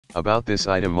About this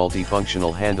item: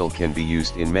 multifunctional handle can be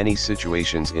used in many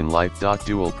situations in life.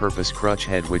 Dual purpose crutch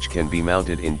head which can be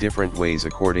mounted in different ways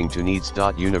according to needs.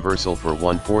 Universal for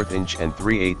 1/4 inch and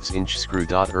 3/8 inch screw.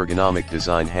 Ergonomic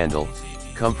design handle,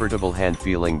 comfortable hand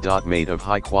feeling. Made of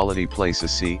high quality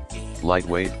plastic,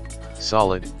 lightweight,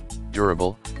 solid,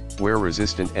 durable, wear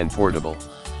resistant and portable.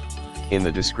 In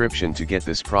the description to get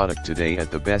this product today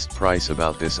at the best price.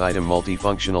 About this item: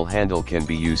 multifunctional handle can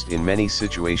be used in many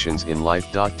situations in life.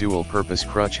 Dual purpose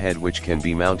crutch head which can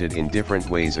be mounted in different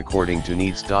ways according to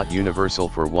needs. Universal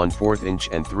for 1/4 inch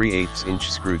and 3/8 inch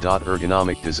screw.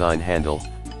 Ergonomic design handle,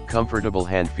 comfortable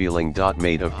hand feeling.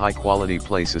 Made of high quality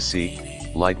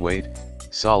plastic, lightweight,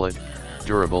 solid,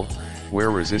 durable,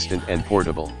 wear resistant and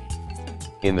portable.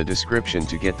 In the description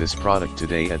to get this product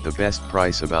today at the best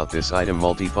price. About this item: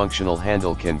 multifunctional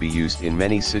handle can be used in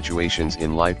many situations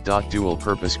in life. Dual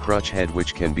purpose crutch head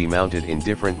which can be mounted in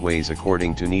different ways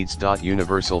according to needs.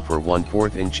 Universal for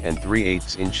 1/4 inch and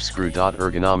 3/8 inch screw.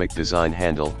 Ergonomic design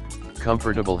handle,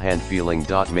 comfortable hand feeling.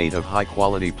 Made of high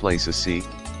quality plastic,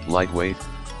 lightweight,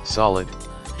 solid,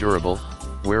 durable,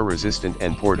 wear resistant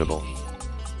and portable.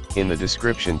 In the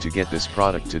description to get this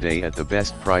product today at the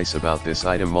best price. About this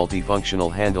item: multifunctional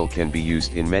handle can be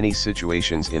used in many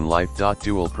situations in life.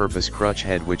 Dual purpose crutch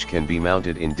head which can be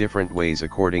mounted in different ways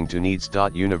according to needs.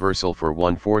 Universal for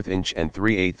 1/4 inch and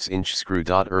 3/8 inch screw.